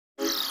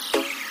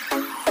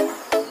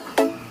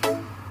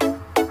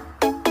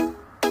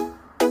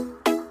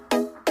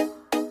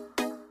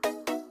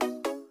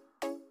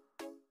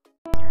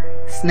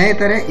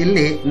ಸ್ನೇಹಿತರೆ,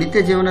 ಇಲ್ಲಿ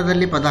ನಿತ್ಯ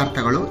ಜೀವನದಲ್ಲಿ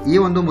ಪದಾರ್ಥಗಳು ಈ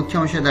ಒಂದು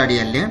ಮುಖ್ಯಾಂಶದ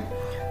ಅಡಿಯಲ್ಲಿ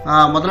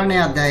ಮೊದಲನೇ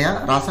ಅಧ್ಯಾಯ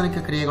ರಾಸಾಯನಿಕ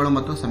ಕ್ರಿಯೆಗಳು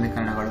ಮತ್ತು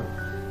ಸಮೀಕರಣಗಳು.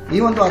 ಈ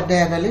ಒಂದು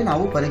ಅಧ್ಯಾಯದಲ್ಲಿ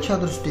ನಾವು ಪರೀಕ್ಷಾ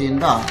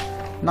ದೃಷ್ಟಿಯಿಂದ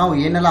ನಾವು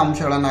ಏನೆಲ್ಲ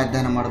ಅಂಶಗಳನ್ನು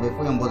ಅಧ್ಯಯನ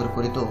ಮಾಡಬೇಕು ಎಂಬುದರ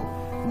ಕುರಿತು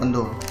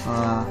ಒಂದು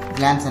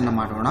ಗ್ಲಾನ್ಸ್ ಅನ್ನು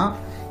ಮಾಡೋಣ.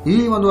 ಈ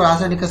ಒಂದು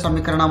ರಾಸಾಯನಿಕ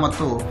ಸಮೀಕರಣ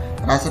ಮತ್ತು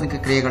ರಾಸಾಯನಿಕ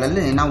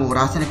ಕ್ರಿಯೆಗಳಲ್ಲಿ ನಾವು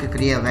ರಾಸಾಯನಿಕ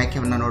ಕ್ರಿಯೆಯ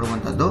ವ್ಯಾಖ್ಯೆಯನ್ನು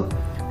ನೋಡುವಂಥದ್ದು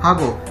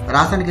ಹಾಗೂ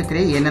ರಾಸಾಯನಿಕ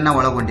ಕ್ರಿಯೆ ಏನನ್ನ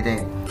ಒಳಗೊಂಡಿದೆ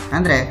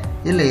ಅಂದರೆ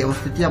ಇಲ್ಲಿ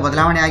ಸ್ಥಿತಿಯ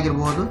ಬದಲಾವಣೆ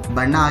ಆಗಿರಬಹುದು,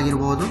 ಬಣ್ಣ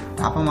ಆಗಿರಬಹುದು,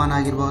 ತಾಪಮಾನ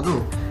ಆಗಿರಬಹುದು,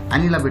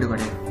 ಅನಿಲ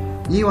ಬಿಡುಗಡೆ,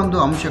 ಈ ಒಂದು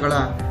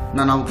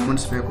ಅಂಶಗಳನ್ನು ನಾವು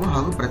ಗಮನಿಸಬೇಕು.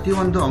 ಹಾಗೂ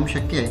ಪ್ರತಿಯೊಂದು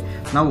ಅಂಶಕ್ಕೆ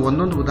ನಾವು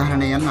ಒಂದೊಂದು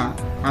ಉದಾಹರಣೆಯನ್ನು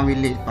ನಾವು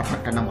ಇಲ್ಲಿ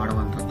ಪರ್ಫೆಕ್ಟನ್ನು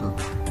ಮಾಡುವಂಥದ್ದು.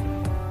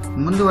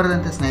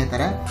 ಮುಂದುವರೆದಂತೆ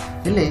ಸ್ನೇಹಿತರೆ,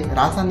 ಇಲ್ಲಿ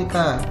ರಾಸಾಯನಿಕ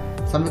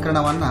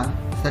ಸಮೀಕರಣವನ್ನು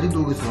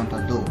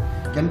ಸರಿದೂಗಿಸುವಂಥದ್ದು,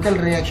 ಕೆಮಿಕಲ್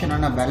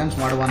ರಿಯಾಕ್ಷನನ್ನು ಬ್ಯಾಲೆನ್ಸ್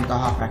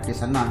ಮಾಡುವಂತಹ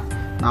ಪ್ರಾಕ್ಟೀಸನ್ನು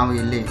ನಾವು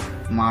ಇಲ್ಲಿ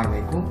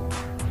ಮಾಡಬೇಕು.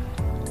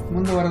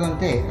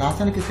 ಮುಂದುವರೆದಂತೆ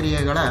ರಾಸಾಯನಿಕ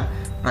ಕ್ರಿಯೆಗಳ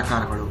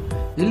ಪ್ರಕಾರಗಳು.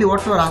 ಇಲ್ಲಿ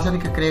ಒಟ್ಟು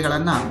ರಾಸಾಯನಿಕ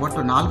ಕ್ರಿಯೆಗಳನ್ನು ಒಟ್ಟು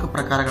 4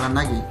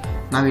 ಪ್ರಕಾರಗಳನ್ನಾಗಿ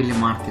ನಾವಿಲ್ಲಿ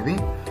ಮಾಡ್ತೀವಿ.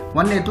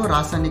 ಒಂದನೇದು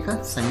ರಾಸಾಯನಿಕ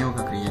ಸಂಯೋಗ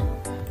ಕ್ರಿಯೆ.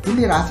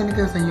 ಇಲ್ಲಿ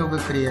ರಾಸಾಯನಿಕ ಸಂಯೋಗ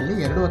ಕ್ರಿಯೆಯಲ್ಲಿ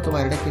 2 ಅಥವಾ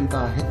 2ಕ್ಕಿಂತ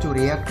ಹೆಚ್ಚು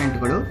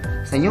ರಿಯಾಕ್ಟೆಂಟ್ಗಳು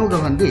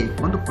ಸಂಯೋಗ ಹೊಂದಿ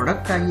ಒಂದು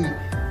ಪ್ರಾಡಕ್ಟ್ ಆಗಿ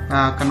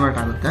ಕನ್ವರ್ಟ್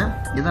ಆಗುತ್ತೆ.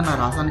 ಇದನ್ನು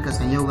ರಾಸಾಯನಿಕ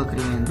ಸಂಯೋಗ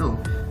ಕ್ರಿಯೆ ಎಂದು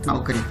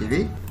ನಾವು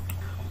ಕರಿತೀವಿ.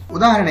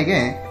 ಉದಾಹರಣೆಗೆ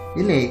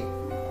ಇಲ್ಲಿ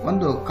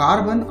ಒಂದು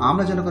ಕಾರ್ಬನ್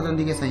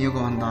ಆಮ್ಲಜನಕದೊಂದಿಗೆ ಸಂಯೋಗ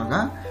ಹೊಂದಾಗ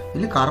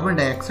ಇಲ್ಲಿ ಕಾರ್ಬನ್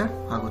ಡೈಆಕ್ಸೈಡ್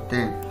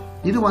ಆಗುತ್ತೆ.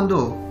 ಇದು ಒಂದು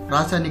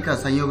ರಾಸಾಯನಿಕ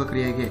ಸಂಯೋಗ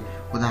ಕ್ರಿಯೆಗೆ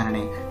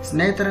ಉದಾಹರಣೆ.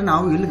 ಸ್ನೇಹಿತರೆ,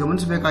 ನಾವು ಇಲ್ಲಿ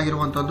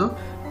ಗಮನಿಸಬೇಕಾಗಿರುವಂಥದ್ದು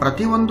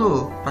ಪ್ರತಿಯೊಂದು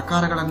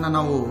ಪ್ರಕಾರಗಳನ್ನು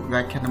ನಾವು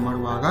ವ್ಯಾಖ್ಯಾನ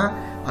ಮಾಡುವಾಗ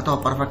ಅಥವಾ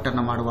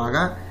ಪರ್ಫೆಕ್ಟನ್ನು ಮಾಡುವಾಗ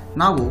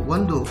ನಾವು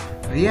ಒಂದು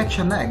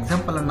ರಿಯಾಕ್ಷನ್ನ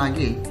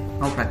ಎಕ್ಸಾಂಪಲನ್ನಾಗಿ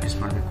ನಾವು ಪ್ರಾಕ್ಟೀಸ್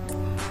ಮಾಡಬೇಕು.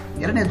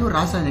 ಎರಡನೇದು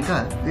ರಾಸಾಯನಿಕ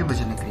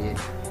ವಿಭಜನೆ ಕ್ರಿಯೆ.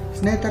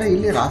 ಸ್ನೇಹಿತರೆ,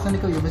 ಇಲ್ಲಿ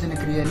ರಾಸಾಯನಿಕ ವಿಭಜನೆ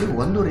ಕ್ರಿಯೆಯಲ್ಲಿ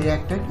ಒಂದು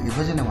ರಿಯಾಕ್ಟೆಂಟ್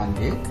ವಿಭಜನೆ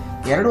ಹೊಂದಿ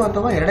 2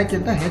 ಅಥವಾ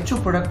 2ಕ್ಕಿಂತ ಹೆಚ್ಚು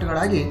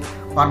ಪ್ರಾಡಕ್ಟ್ಗಳಾಗಿ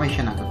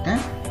ಫಾರ್ಮೇಷನ್ ಆಗುತ್ತೆ.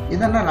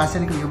 ಇದನ್ನು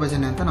ರಾಸಾಯನಿಕ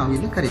ವಿಭಜನೆ ಅಂತ ನಾವು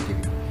ಇಲ್ಲಿ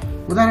ಕರಿತೀವಿ.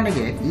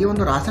 ಉದಾಹರಣೆಗೆ ಈ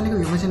ಒಂದು ರಾಸಾಯನಿಕ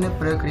ವಿಭಜನೆ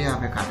ಪ್ರಕ್ರಿಯೆ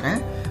ಆಗಬೇಕಾದ್ರೆ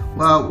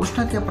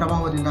ಉಷ್ಣತೆಯ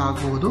ಪ್ರಭಾವದಿಂದ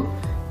ಆಗಬಹುದು,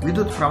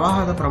 ವಿದ್ಯುತ್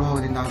ಪ್ರವಾಹದ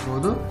ಪ್ರಭಾವದಿಂದ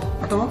ಆಗಬಹುದು,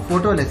 ಅಥವಾ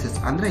ಫೋಟೋಲಿಸಿಸ್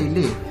ಅಂದರೆ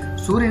ಇಲ್ಲಿ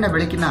ಸೂರ್ಯನ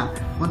ಬೆಳಕಿನ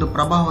ಒಂದು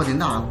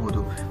ಪ್ರಭಾವದಿಂದ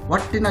ಆಗಬಹುದು.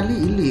 ಒಟ್ಟಿನಲ್ಲಿ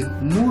ಇಲ್ಲಿ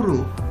 3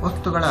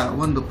 ವಸ್ತುಗಳ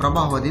ಒಂದು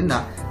ಪ್ರಭಾವದಿಂದ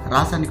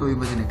ರಾಸಾಯನಿಕ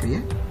ವಿಭಜನೆ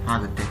ಕ್ರಿಯೆ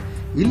ಆಗುತ್ತೆ.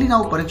 ಇಲ್ಲಿ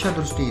ನಾವು ಪರೀಕ್ಷಾ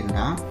ದೃಷ್ಟಿಯಿಂದ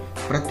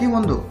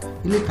ಪ್ರತಿಯೊಂದು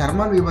ಇಲ್ಲಿ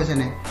ಥರ್ಮಲ್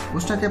ವಿಭಜನೆ,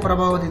 ಉಷ್ಣತೆ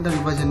ಪ್ರಭಾವದಿಂದ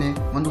ವಿಭಜನೆ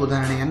ಒಂದು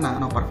ಉದಾಹರಣೆಯನ್ನು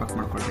ನಾವು ಪರ್ಫೆಕ್ಟ್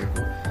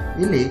ಮಾಡ್ಕೊಳ್ಬೇಕು.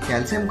 ಇಲ್ಲಿ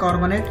calcium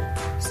carbonate,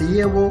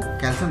 CaO,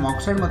 calcium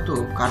oxide ಮತ್ತು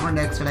ಕಾರ್ಬನ್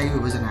ಡೈಆಕ್ಸೈಡ್ ಆಗಿ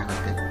ವಿಭಜನೆ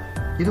ಆಗುತ್ತೆ.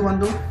 ಇದು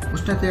ಒಂದು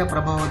ಉಷ್ಣತೆಯ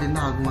ಪ್ರಭಾವದಿಂದ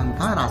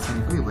ಆಗುವಂತಹ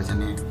ರಾಸಾಯನಿಕ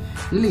ವಿಭಜನೆ.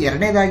 ಇಲ್ಲಿ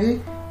ಎರಡನೇದಾಗಿ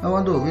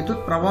ಒಂದು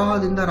ವಿದ್ಯುತ್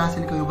ಪ್ರವಾಹದಿಂದ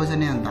ರಾಸಾಯನಿಕ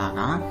ವಿಭಜನೆ ಅಂದಾಗ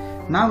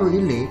ನಾವು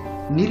ಇಲ್ಲಿ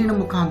ನೀರಿನ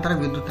ಮುಖಾಂತರ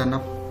ವಿದ್ಯುತ್ತನ್ನು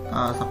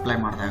ಸಪ್ಲೈ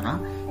ಮಾಡಿದಾಗ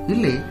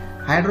ಇಲ್ಲಿ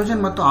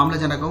ಹೈಡ್ರೋಜನ್ ಮತ್ತು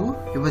ಆಮ್ಲಜನಕವು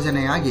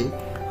ವಿಭಜನೆಯಾಗಿ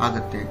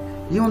ಆಗುತ್ತೆ.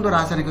 ಈ ಒಂದು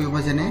ರಾಸಾಯನಿಕ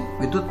ವಿಭಜನೆ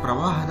ವಿದ್ಯುತ್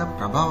ಪ್ರವಾಹದ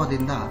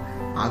ಪ್ರಭಾವದಿಂದ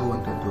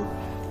ಆಗುವಂಥದ್ದು.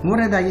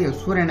 ಮೂರನೇದಾಗಿ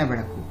ಸೂರ್ಯನ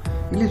ಬೆಳಕು.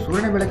 ಇಲ್ಲಿ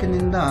ಸೂರ್ಯನ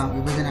ಬೆಳಕಿನಿಂದ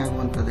ವಿಭಜನೆ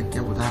ಆಗುವಂಥದ್ದಕ್ಕೆ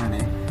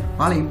ಉದಾಹರಣೆ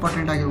ಭಾಳ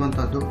ಇಂಪಾರ್ಟೆಂಟ್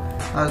ಆಗಿರುವಂಥದ್ದು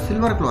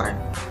ಸಿಲ್ವರ್ ಕ್ಲೋರೈಡ್.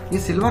 ಈ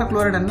ಸಿಲ್ವರ್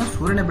ಕ್ಲೋರೈಡನ್ನು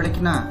ಸೂರ್ಯನ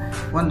ಬೆಳಕಿನ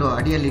ಒಂದು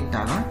ಅಡಿಯಲ್ಲಿ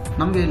ಇಟ್ಟಾಗ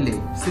ನಮಗೆ ಇಲ್ಲಿ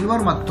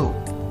ಸಿಲ್ವರ್ ಮತ್ತು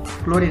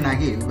ಕ್ಲೋರಿನ್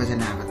ಆಗಿ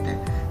ವಿಭಜನೆ ಆಗುತ್ತೆ.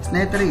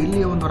 ಸ್ನೇಹಿತರೆ,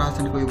 ಇಲ್ಲಿ ಒಂದು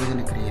ರಾಸಾಯನಿಕ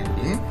ವಿಭಜನೆ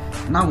ಕ್ರಿಯೆಯಲ್ಲಿ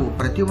ನಾವು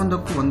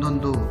ಪ್ರತಿಯೊಂದಕ್ಕೂ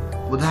ಒಂದೊಂದು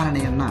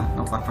ಉದಾಹರಣೆಯನ್ನು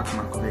ನಾವು ಪರ್ಫೆಕ್ಟ್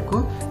ಮಾಡ್ಕೋಬೇಕು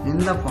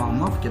in the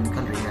form of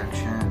chemical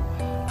reaction.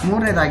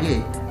 ಮೂರನೇದಾಗಿ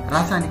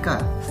ರಾಸಾಯನಿಕ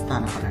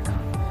ಸ್ಥಾನಪಲ್ಲಟ.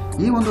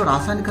 ಈ ಒಂದು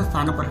ರಾಸಾಯನಿಕ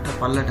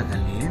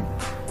ಸ್ಥಾನಪಲ್ಲಟದಲ್ಲಿ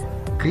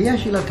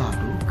ಕ್ರಿಯಾಶೀಲ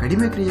ಧಾತು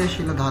ಕಡಿಮೆ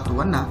ಕ್ರಿಯಾಶೀಲ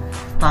ಧಾತುವನ್ನು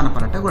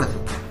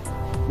ಸ್ಥಾನಪಲ್ಲಟಗೊಳಿಸುತ್ತೆ.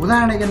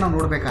 ಉದಾಹರಣೆಗೆ ನಾವು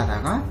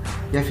ನೋಡಬೇಕಾದಾಗ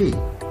Fe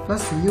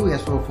 +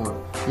 CuSO4,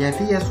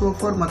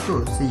 FeSO4 ಮತ್ತು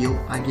Cu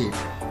ಆಗಿ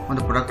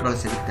ಒಂದು ಪ್ರಾಡಕ್ಟ್ಗಳು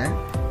ಸಿಗುತ್ತೆ.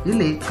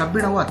 ಇಲ್ಲಿ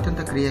ಕಬ್ಬಿಣವು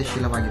ಅತ್ಯಂತ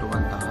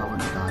ಕ್ರಿಯಾಶೀಲವಾಗಿರುವಂತಹ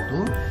ಒಂದು ಧಾತು.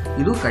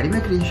 ಇದು ಕಡಿಮೆ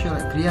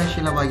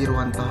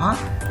ಕ್ರಿಯಾಶೀಲವಾಗಿರುವಂತಹ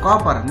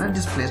ಕಾಪರ್ ಅನ್ನು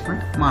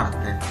ಡಿಸ್ಪ್ಲೇಸ್ಮೆಂಟ್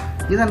ಮಾಡುತ್ತೆ.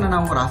 ಇದನ್ನು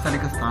ನಾವು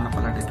ರಾಸಾಯನಿಕ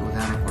ಸ್ಥಾನಪಲ್ಲಟಕ್ಕೆ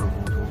ಉದಾಹರಣೆ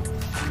ಕೊಡಬಹುದು.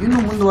 ಇನ್ನು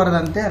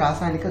ಮುಂದುವರೆದಂತೆ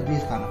ರಾಸಾಯನಿಕ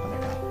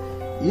ದ್ವಿಸ್ಥಾನಪಲ್ಲಟ.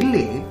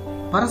 ಇಲ್ಲಿ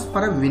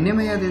ಪರಸ್ಪರ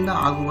ವಿನಿಮಯದಿಂದ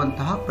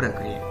ಆಗುವಂತಹ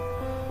ಪ್ರಕ್ರಿಯೆ.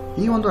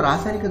 ಈ ಒಂದು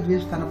ರಾಸಾಯನಿಕ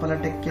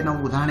ದ್ವಿಸ್ಥಾನಪಲ್ಲಟಕ್ಕೆ ನಾವು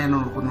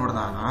ಉದಾಹರಣೆಯನ್ನು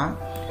ನೋಡಿದಾಗ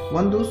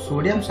ಒಂದು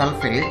ಸೋಡಿಯಂ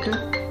ಸಲ್ಫೇಟ್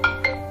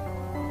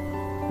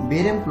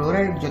ಬೇರಿಯಂ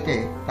ಕ್ಲೋರೈಡ್ ಜೊತೆ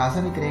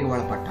ರಾಸಾಯನಿಕ ಕ್ರಿಯೆಗೆ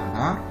ಒಳಪಟ್ಟಾಗ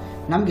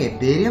ನಮಗೆ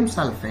ಬೇರಿಯಂ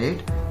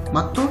ಸಲ್ಫೇಟ್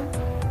ಮತ್ತು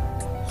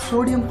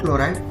ಸೋಡಿಯಂ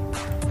ಕ್ಲೋರೈಡ್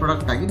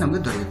ಪ್ರಾಡಕ್ಟ್ ಆಗಿ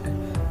ನಮಗೆ ದೊರೆಯುತ್ತೆ.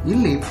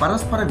 ಇಲ್ಲಿ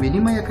ಪರಸ್ಪರ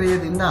ವಿನಿಮಯ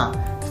ಕ್ರಿಯೆಯಿಂದ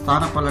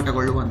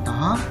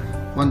ಸ್ಥಾನಪಲ್ಲಟಗೊಳ್ಳುವಂತಹ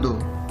ಒಂದು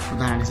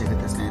ಉದಾಹರಣೆ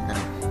ಸಿಗುತ್ತೆ.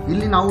 ಸ್ನೇಹಿತರೆ,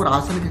 ಇಲ್ಲಿ ನಾವು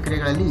ರಾಸಾಯನಿಕ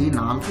ಕ್ರಿಯೆಗಳಲ್ಲಿ ಈ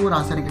 4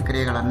 ರಾಸಾಯನಿಕ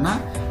ಕ್ರಿಯೆಗಳನ್ನು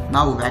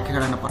ನಾವು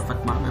ವ್ಯಾಖ್ಯೆಗಳನ್ನು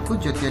ಪರ್ಫೆಕ್ಟ್ ಮಾಡಬೇಕು.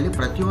 ಜೊತೆಯಲ್ಲಿ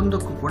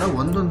ಪ್ರತಿಯೊಂದಕ್ಕೂ ಕೂಡ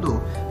ಒಂದೊಂದು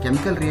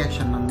ಕೆಮಿಕಲ್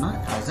ರಿಯಾಕ್ಷನನ್ನು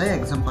ಆಸ್ ಎ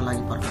ಎಕ್ಸಾಂಪಲ್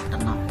ಆಗಿ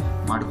ಪರ್ಫೆಕ್ಟನ್ನು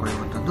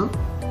ಮಾಡಿಕೊಳ್ಳುವಂಥದ್ದು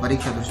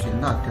ಪರೀಕ್ಷಾ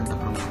ದೃಷ್ಟಿಯಿಂದ ಅತ್ಯಂತ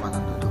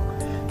ಪ್ರಮುಖವಾದಂಥದ್ದು.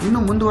 ಇನ್ನು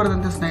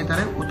ಮುಂದುವರೆದಂತೆ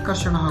ಸ್ನೇಹಿತರೆ,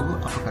 ಉತ್ಕರ್ಷಣ ಹಾಗೂ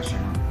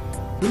ಅಪಕರ್ಷಣ.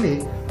 ಇಲ್ಲಿ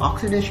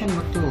ಆಕ್ಸಿಡೇಷನ್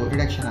ಮತ್ತು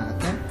ರಿಡಕ್ಷನ್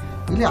ಆಗುತ್ತೆ.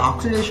 ಇಲ್ಲಿ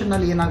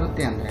ಆಕ್ಸಿಡೇಷನ್ನಲ್ಲಿ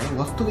ಏನಾಗುತ್ತೆ ಅಂದರೆ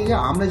ವಸ್ತುವಿಗೆ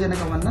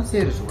ಆಮ್ಲಜನಕವನ್ನು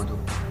ಸೇರಿಸುವುದು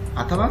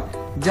ಅಥವಾ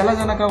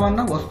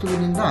ಜಲಜನಕವನ್ನು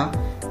ವಸ್ತುವಿನಿಂದ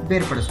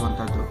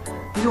ಬೇರ್ಪಡಿಸುವಂಥದ್ದು.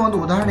 ಇದು ಒಂದು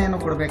ಉದಾಹರಣೆಯನ್ನು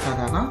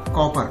ಕೊಡಬೇಕಾದಾಗ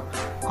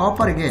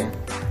ಕಾಪರ್ಗೆ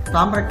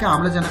ತಾಮ್ರಕ್ಕೆ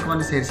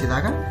ಆಮ್ಲಜನಕವನ್ನು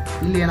ಸೇರಿಸಿದಾಗ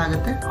ಇಲ್ಲಿ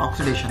ಏನಾಗುತ್ತೆ,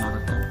 ಆಕ್ಸಿಡೇಷನ್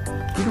ಆಗುತ್ತೆ.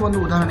 ಇದು ಒಂದು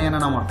ಉದಾಹರಣೆಯನ್ನು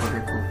ನಾವು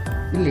ಮಾಡ್ಕೋಬೇಕು.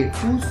 ಇಲ್ಲಿ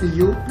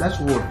 2Cu +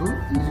 O2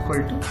 =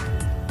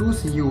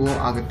 2CuO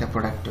ಆಗುತ್ತೆ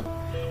ಪ್ರಾಡಕ್ಟ್.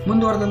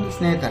 ಮುಂದುವರೆದಂತೆ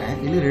ಸ್ನೇಹಿತರೆ,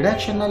 ಇಲ್ಲಿ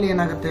ರಿಡಕ್ಷನ್ನಲ್ಲಿ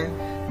ಏನಾಗುತ್ತೆ,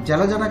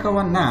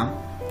 ಜಲಜನಕವನ್ನು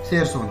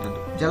ಸೇರಿಸುವಂಥದ್ದು.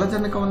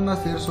 ಜಲಜನಕವನ್ನು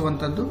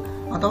ಸೇರಿಸುವಂಥದ್ದು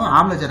ಅಥವಾ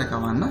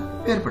ಆಮ್ಲಜನಕವನ್ನು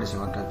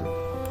ಬೇರ್ಪಡಿಸುವಂಥದ್ದು.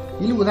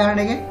 ಇಲ್ಲಿ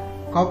ಉದಾಹರಣೆಗೆ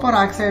ಕಾಪರ್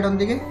ಆಕ್ಸೈಡ್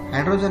ಒಂದಿಗೆ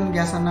ಹೈಡ್ರೋಜನ್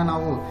ಗ್ಯಾಸ್ ಅನ್ನು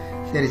ನಾವು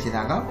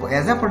ಸೇರಿಸಿದಾಗ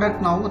ಆಸ್ ಎ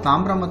ಪ್ರಾಡಕ್ಟ್ ನಾವು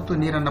ತಾಮ್ರ ಮತ್ತು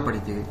ನೀರನ್ನು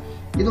ಪಡಿತೀವಿ.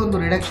 ಇದೊಂದು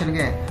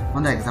ರಿಡಕ್ಷನ್ಗೆ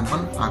ಒಂದು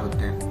ಎಕ್ಸಾಂಪಲ್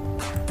ಆಗುತ್ತೆ.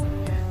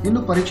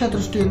 ಇನ್ನು ಪರೀಕ್ಷಾ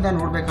ದೃಷ್ಟಿಯಿಂದ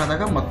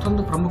ನೋಡಬೇಕಾದಾಗ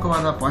ಮತ್ತೊಂದು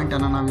ಪ್ರಮುಖವಾದ ಪಾಯಿಂಟ್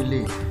ಅನ್ನು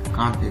ನಾವಿಲ್ಲಿ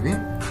ಕಾಣ್ತೀವಿ.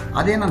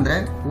 ಅದೇನಂದ್ರೆ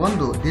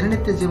ಒಂದು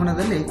ದಿನನಿತ್ಯ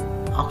ಜೀವನದಲ್ಲಿ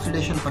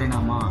ಆಕ್ಸಿಡೇಷನ್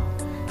ಪರಿಣಾಮ.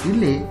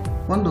 ಇಲ್ಲಿ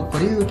ಒಂದು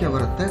ಕೊರೆಯುವಿಕೆ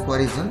ಬರುತ್ತೆ,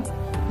 ಕೊರಿಸನ್.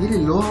 ಇಲ್ಲಿ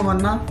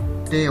ಲೋಹವನ್ನ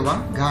ತೇವ,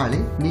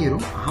 ಗಾಳಿ, ನೀರು,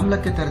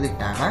 ಆಮ್ಲಕ್ಕೆ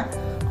ತೆರೆದಿಟ್ಟಾಗ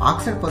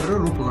ಆಕ್ಸೈಡ್ ಪದರ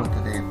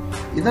ರೂಪುಗೊಳ್ಳುತ್ತದೆ.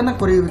 ಇದನ್ನು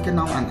ಕೊರೆಯುವಿಕೆ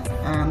ನಾವು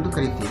ಅಂದು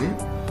ಕರಿತೀವಿ.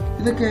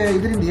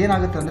 ಇದರಿಂದ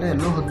ಏನಾಗುತ್ತೆ ಅಂದರೆ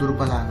ಲೋಹ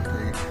ದುರ್ಬಲ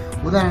ಆಗುತ್ತದೆ.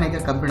 ಉದಾಹರಣೆಗೆ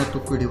ಕಬ್ಬಿಣ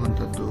ತುಕ್ಕು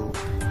ಹಿಡಿಯುವಂಥದ್ದು,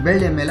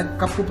 ಬೆಳ್ಳಿಯ ಮೇಲೆ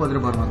ಕಪ್ಪು ಪದರ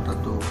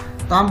ಬರುವಂಥದ್ದು,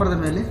 ತಾಮ್ರದ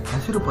ಮೇಲೆ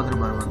ಹಸಿರು ಪದರ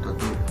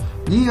ಬರುವಂಥದ್ದು.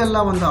 ಈ ಎಲ್ಲ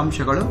ಒಂದು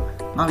ಅಂಶಗಳು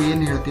ನಾವು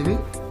ಏನು ಹೇಳ್ತೀವಿ,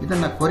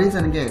 ಇದನ್ನು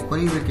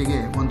ಕೊರೆಯುವಿಕೆಗೆ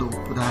ಒಂದು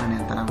ಉದಾಹರಣೆ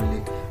ಅಂತ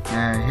ನಾವಿಲ್ಲಿ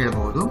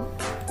ಹೇಳ್ಬೋದು.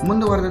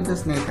 ಮುಂದುವರೆದಂತೆ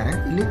ಸ್ನೇಹಿತರೆ,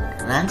 ಇಲ್ಲಿ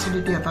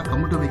ರ್ಯಾನ್ಸಿಡಿಟಿ ಅಥವಾ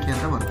ಕಮ್ಮುಟುವಿಕೆ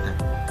ಅಂತ ಬರುತ್ತೆ.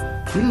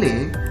 ಇಲ್ಲಿ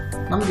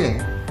ನಮಗೆ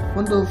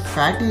ಒಂದು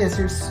ಫ್ಯಾಟಿ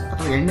ಆಸಿಡ್ಸ್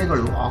ಅಥವಾ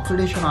ಎಣ್ಣೆಗಳು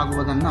ಆಕ್ಸಿಡೇಷನ್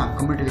ಆಗುವುದನ್ನು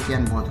ಕಮ್ಮುಟುವಿಕೆ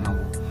ಅನ್ಬೋದು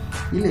ನಾವು.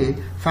 ಇಲ್ಲಿ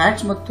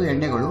ಫ್ಯಾಟ್ಸ್ ಮತ್ತು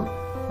ಎಣ್ಣೆಗಳು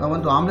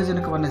ಒಂದು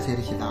ಆಮ್ಲಜನಕವನ್ನು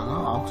ಸೇರಿಸಿದಾಗ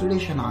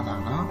ಆಕ್ಸಿಡೇಷನ್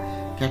ಆದಾಗ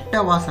ಕೆಟ್ಟ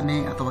ವಾಸನೆ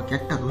ಅಥವಾ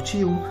ಕೆಟ್ಟ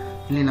ರುಚಿಯು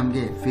ಇಲ್ಲಿ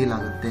ನಮಗೆ ಫೀಲ್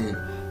ಆಗುತ್ತೆ.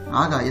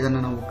 ಆಗ ಇದನ್ನು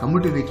ನಾವು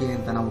ಕಮ್ಮುಟುವಿಕೆ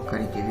ಅಂತ ನಾವು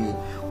ಕರಿತೀವಿ.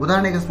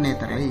 ಉದಾಹರಣೆಗೆ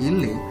ಸ್ನೇಹಿತರೆ,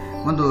 ಇಲ್ಲಿ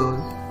ಒಂದು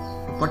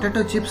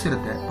ಪೊಟೆಟೊ ಚಿಪ್ಸ್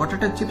ಇರುತ್ತೆ.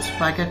 ಪೊಟೆಟೊ ಚಿಪ್ಸ್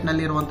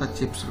ಪ್ಯಾಕೆಟ್ನಲ್ಲಿ ಇರುವಂಥ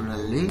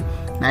ಚಿಪ್ಸ್ಗಳಲ್ಲಿ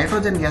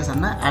ನೈಟ್ರೋಜನ್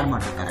ಗ್ಯಾಸನ್ನು ಆ್ಯಡ್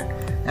ಮಾಡಿರ್ತಾರೆ.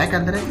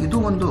 ಯಾಕಂದರೆ ಇದು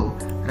ಒಂದು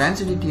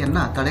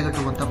ರ್ಯಾನ್ಸಿಡಿಟಿಯನ್ನು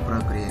ತಡೆಗಟ್ಟುವಂಥ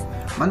ಪ್ರಕ್ರಿಯೆ.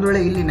 ಒಂದು ವೇಳೆ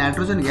ಇಲ್ಲಿ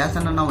ನೈಟ್ರೋಜನ್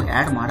ಗ್ಯಾಸನ್ನು ನಾವು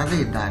ಆ್ಯಡ್ ಮಾಡದೇ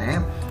ಇದ್ದರೆ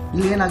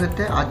ಇಲ್ಲಿ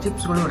ಏನಾಗುತ್ತೆ, ಆ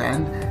ಚಿಪ್ಸ್ಗಳು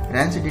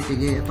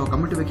ರ್ಯಾನ್ಸಿಡಿಟಿಗೆ ಅಥವಾ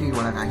ಕಮ್ಮುಟುವಿಕೆಗೆ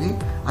ಒಳಗಾಗಿ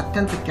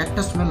ಅತ್ಯಂತ ಕೆಟ್ಟ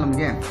ಸ್ಮೆಲ್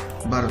ನಮಗೆ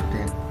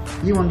ಬರುತ್ತೆ.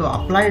 ಈ ಒಂದು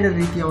ಅಪ್ಲೈಡ್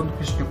ರೀತಿಯ ಒಂದು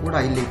ಪ್ರಶ್ನೆ ಕೂಡ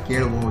ಇಲ್ಲಿ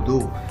ಕೇಳಬಹುದು.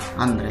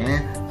 ಅಂದರೆ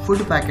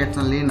ಫುಡ್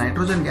ಪ್ಯಾಕೆಟ್ಸ್ನಲ್ಲಿ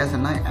ನೈಟ್ರೋಜನ್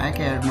ಗ್ಯಾಸನ್ನು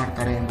ಯಾಕೆ ಆ್ಯಡ್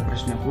ಮಾಡ್ತಾರೆ ಎಂಬ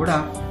ಪ್ರಶ್ನೆ ಕೂಡ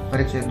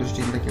ಪರೀಕ್ಷೆಯ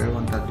ದೃಷ್ಟಿಯಿಂದ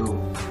ಕೇಳುವಂಥದ್ದು.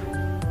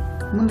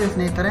 ಮುಂದೆ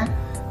ಸ್ನೇಹಿತರೆ,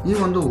 ಈ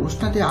ಒಂದು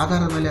ಉಷ್ಣತೆಯ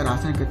ಆಧಾರದ ಮೇಲೆ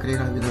ರಾಸಾಯನಿಕ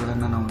ಕ್ರಿಯೆಗಳ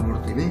ವಿಧಗಳನ್ನು ನಾವು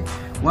ನೋಡ್ತೀವಿ.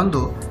 ಒಂದು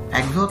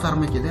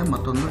ಎಕ್ಸೋಥರ್ಮಿಕ್ ಇದೆ,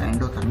 ಮತ್ತೊಂದು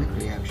ಎಂಡೋಥರ್ಮಿಕ್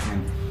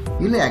ರಿಯಾಕ್ಷನ್.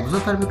 ಇಲ್ಲಿ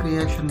ಎಕ್ಸೋಥರ್ಮಿಕ್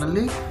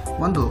ರಿಯಾಕ್ಷನ್ನಲ್ಲಿ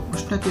ಒಂದು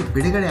ಉಷ್ಣತೆ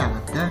ಬಿಡುಗಡೆ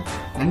ಆಗುತ್ತೆ.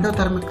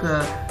 ಎಂಡೋಥರ್ಮಿಕ್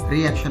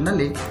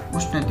ರಿಯಾಕ್ಷನ್ನಲ್ಲಿ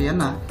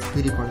ಉಷ್ಣತೆಯನ್ನು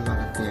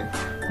ಹೀರಿಕೊಳ್ಳಲಾಗುತ್ತೆ.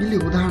 ಇಲ್ಲಿ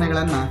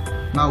ಉದಾಹರಣೆಗಳನ್ನು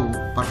ನಾವು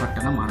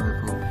ಪರ್ಫೆಕ್ಟನ್ನು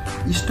ಮಾಡಬೇಕು.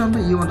 ಇಷ್ಟೊಂದು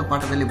ಈ ಒಂದು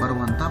ಪಾಠದಲ್ಲಿ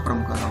ಬರುವಂಥ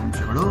ಪ್ರಮುಖ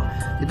ಅಂಶಗಳು.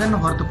 ಇದನ್ನು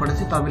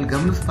ಹೊರತುಪಡಿಸಿ ತಾವಿಲ್ಲಿ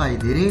ಗಮನಿಸ್ತಾ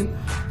ಇದ್ದೀರಿ,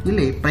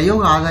 ಇಲ್ಲಿ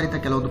ಪ್ರಯೋಗ ಆಧಾರಿತ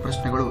ಕೆಲವೊಂದು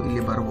ಪ್ರಶ್ನೆಗಳು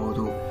ಇಲ್ಲಿ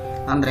ಬರಬಹುದು.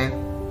 ಅಂದರೆ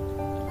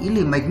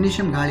ಇಲ್ಲಿ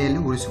ಮೆಗ್ನೀಷಿಯಂ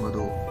ಗಾಳಿಯಲ್ಲಿ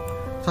ಉಳಿಸುವುದು,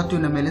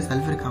 ಸತುವಿನ ಮೇಲೆ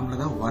ಸಲ್ಫ್ಯೂರಿಕ್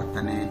ಆಮ್ಲದ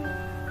ವರ್ತನೆ,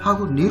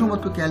 ಹಾಗೂ ನೀರು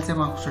ಮತ್ತು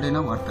ಕ್ಯಾಲ್ಸಿಯಂ ಆಕ್ಸೈಡಿನ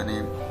ವರ್ತನೆ,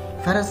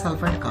 ಫೆರಸ್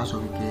ಸಲ್ಫೈಡ್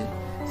ಕಾಸುವಿಕೆ,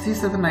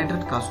 ಸೀಸದ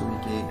ನೈಟ್ರೇಟ್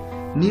ಕಾಸುವಿಕೆ,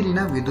 ನೀರಿನ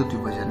ವಿದ್ಯುತ್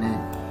ವಿಭಜನೆ,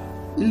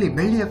 ಇಲ್ಲಿ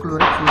ಬೆಳ್ಳಿಯ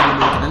ಕ್ಲೋರೈಡ್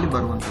ಫ್ಲೂಯಿಡ್ನಲ್ಲಿ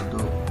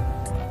ಬರುವಂಥದ್ದು.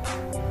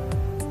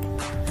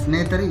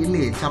 ಸ್ನೇಹಿತರೆ,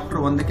 ಇಲ್ಲಿ ಚಾಪ್ಟರ್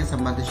 1ಕ್ಕೆ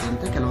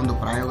ಸಂಬಂಧಿಸಿದಂತೆ ಕೆಲವೊಂದು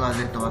ಪ್ರಯೋಗ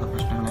ಆಧಾರಿತವಾದ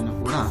ಪ್ರಶ್ನೆಗಳನ್ನು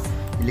ಕೂಡ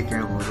ಇಲ್ಲಿ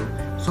ಕೇಳಬಹುದು.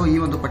 ಸೊ ಈ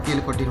ಒಂದು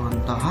ಪಟ್ಟಿಯಲ್ಲಿ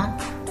ಕೊಟ್ಟಿರುವಂತಹ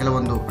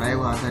ಕೆಲವೊಂದು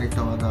ಪ್ರಯೋಗ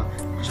ಆಧಾರಿತವಾದ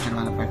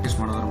ಪ್ರಶ್ನೆಗಳನ್ನು ಪ್ರಾಕ್ಟೀಸ್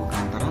ಮಾಡೋದರ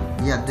ಮುಖಾಂತರ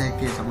ಈ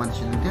ಅಧ್ಯಾಯಕ್ಕೆ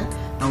ಸಂಬಂಧಿಸಿದಂತೆ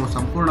ನಾವು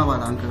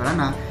ಸಂಪೂರ್ಣವಾದ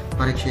ಅಂಕಗಳನ್ನು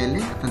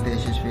ಪರೀಕ್ಷೆಯಲ್ಲಿ ಅತ್ಯಂತ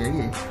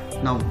ಯಶಸ್ವಿಯಾಗಿ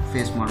ನಾವು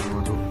ಫೇಸ್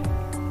ಮಾಡಬಹುದು.